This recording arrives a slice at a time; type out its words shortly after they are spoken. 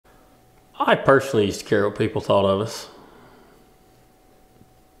I personally used to care what people thought of us.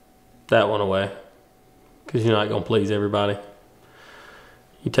 That went away. Because you're not going to please everybody.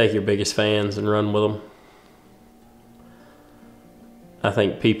 You take your biggest fans and run with them. I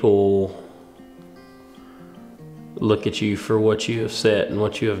think people look at you for what you have said and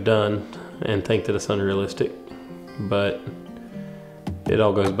what you have done and think that it's unrealistic. But it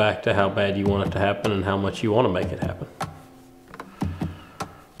all goes back to how bad you want it to happen and how much you want to make it happen.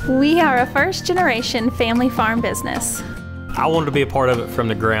 We are a first-generation family farm business. I wanted to be a part of it from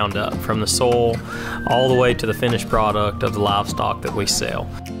the ground up, from the soil all the way to the finished product of the livestock that we sell.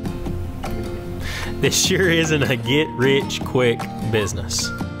 This sure isn't a get-rich-quick business.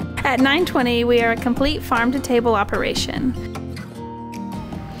 At 920, we are a complete farm-to-table operation.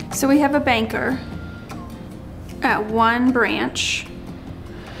 So we have a banker at one branch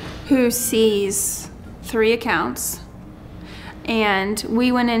who sees 3 accounts, and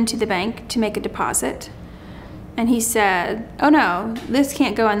we went into the bank to make a deposit, and he said, oh no, this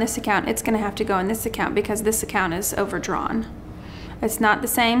can't go in this account, it's going to have to go in this account because this account is overdrawn. It's not the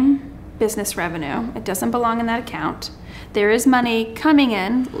same business revenue, it doesn't belong in that account. There is money coming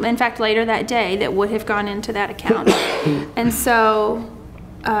in fact later that day, that would have gone into that account. And so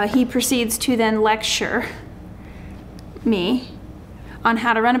he proceeds to then lecture me on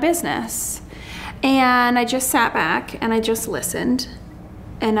how to run a business. And I just sat back and I just listened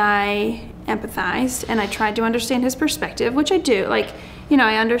and I empathized and I tried to understand his perspective, which I do. Like, you know,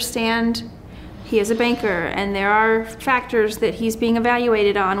 I understand he is a banker and there are factors that he's being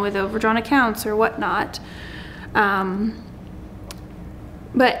evaluated on with overdrawn accounts or whatnot.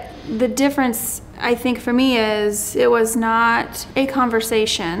 But the difference, I think, for me is it was not a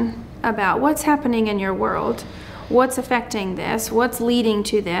conversation about what's happening in your world. What's affecting this? What's leading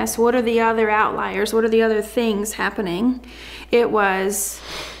to this? What are the other outliers? What are the other things happening? It was,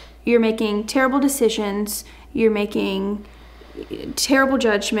 you're making terrible decisions, you're making terrible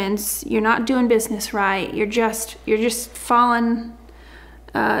judgments, you're not doing business right, you're just falling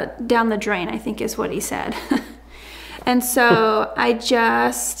down the drain, I think is what he said. And so I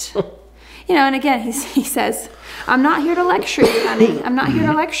just, you know, and again, he says, I'm not here to lecture you, honey. I'm not here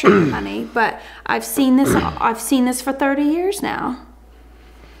to lecture you, honey, but I've seen this for 30 years now.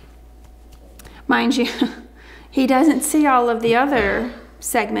 Mind you, he doesn't see all of the other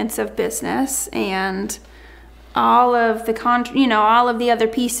segments of business and all of the all of the other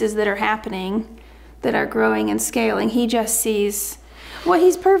pieces that are happening that are growing and scaling. He just sees what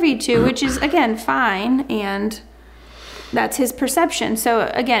he's privy to, which is, again, fine, and that's his perception. So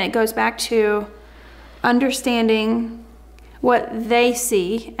again, it goes back to understanding what they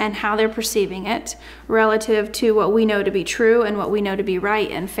see and how they're perceiving it relative to what we know to be true and what we know to be right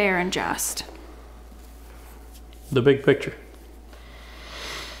and fair and just. The big picture.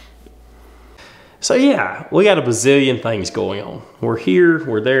 So yeah, we got a bazillion things going on. We're here,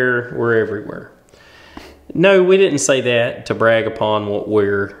 we're there, we're everywhere. No, we didn't say that to brag upon what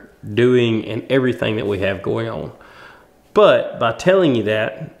we're doing and everything that we have going on. But by telling you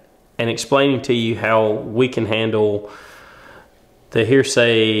that and explaining to you how we can handle the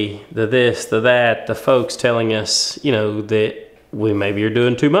hearsay, the this, the that, the folks telling us, you know, that we maybe are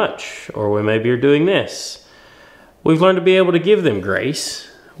doing too much or we maybe are doing this. We've learned to be able to give them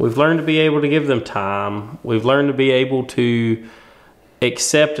grace. We've learned to be able to give them time. We've learned to be able to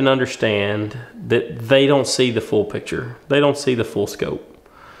accept and understand that they don't see the full picture. They don't see the full scope.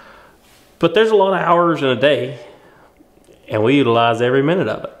 But there's a lot of hours in a day, and we utilize every minute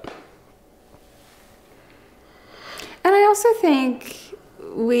of it. And I also think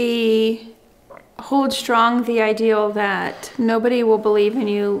we hold strong the ideal that nobody will believe in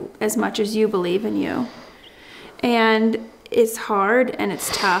you as much as you believe in you. And it's hard and it's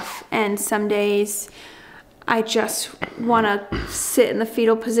tough, and some days I just want to sit in the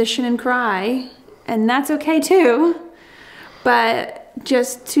fetal position and cry, and that's okay too. But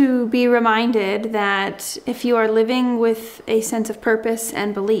just to be reminded that if you are living with a sense of purpose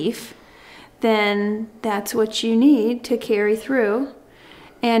and belief, then that's what you need to carry through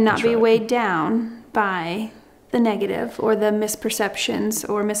and not be weighed down by the negative or the misperceptions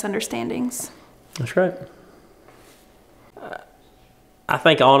or misunderstandings. That's right. I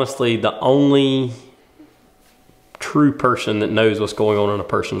think honestly the only true person that knows what's going on in a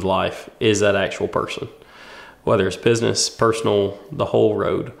person's life is that actual person. Whether it's business, personal, the whole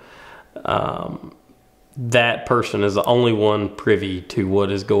road. That person is the only one privy to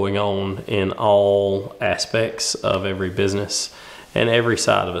what is going on in all aspects of every business and every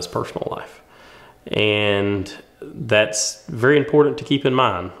side of his personal life. And that's very important to keep in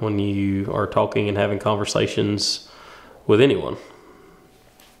mind when you are talking and having conversations with anyone.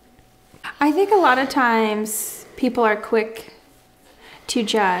 I think a lot of times people are quick to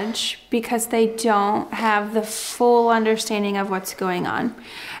judge because they don't have the full understanding of what's going on.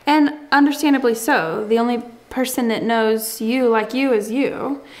 And understandably so. The only person that knows you like you is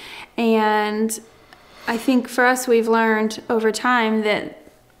you. And I think for us, we've learned over time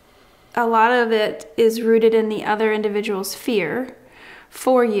that a lot of it is rooted in the other individual's fear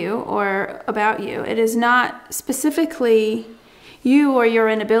for you or about you. It is not specifically you or your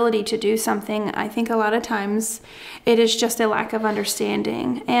inability to do something. I think a lot of times it is just a lack of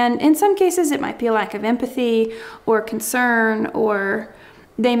understanding. And in some cases it might be a lack of empathy or concern, or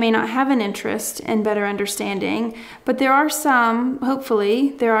they may not have an interest in better understanding. But there are some,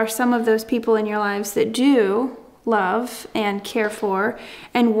 hopefully, there are some of those people in your lives that do love and care for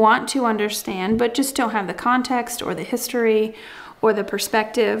and want to understand, but just don't have the context or the history or the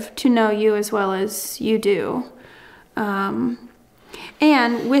perspective to know you as well as you do.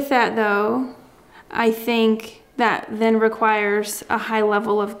 And with that, though, I think that then requires a high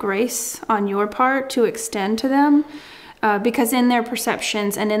level of grace on your part to extend to them, because in their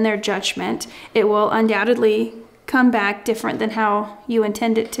perceptions and in their judgment, it will undoubtedly come back different than how you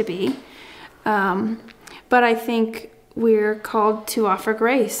intend it to be. But I think we're called to offer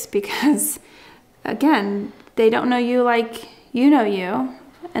grace because, again, they don't know you like you know you,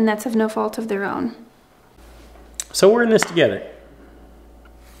 and that's of no fault of their own. So we're in this together.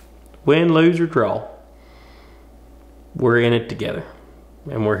 Win, lose, or draw, we're in it together,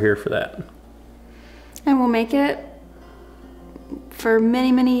 and we're here for that. And we'll make it for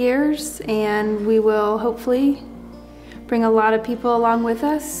many, many years, and we will hopefully bring a lot of people along with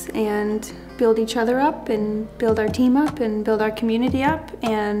us and build each other up and build our team up and build our community up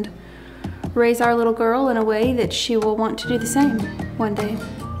and raise our little girl in a way that she will want to do the same one day.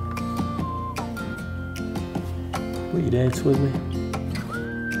 Will you dance with me?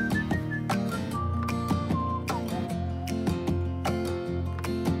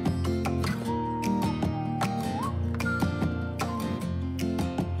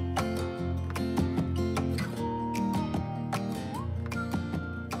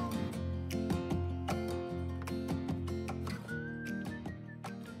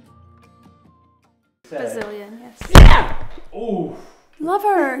 Bazillion, yes. Yeah! Oh.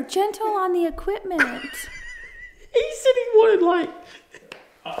 Lover, gentle on the equipment. He said he wanted like...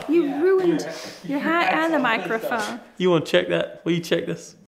 You ruined your hat and the microphone. You want to check that? Will you check this?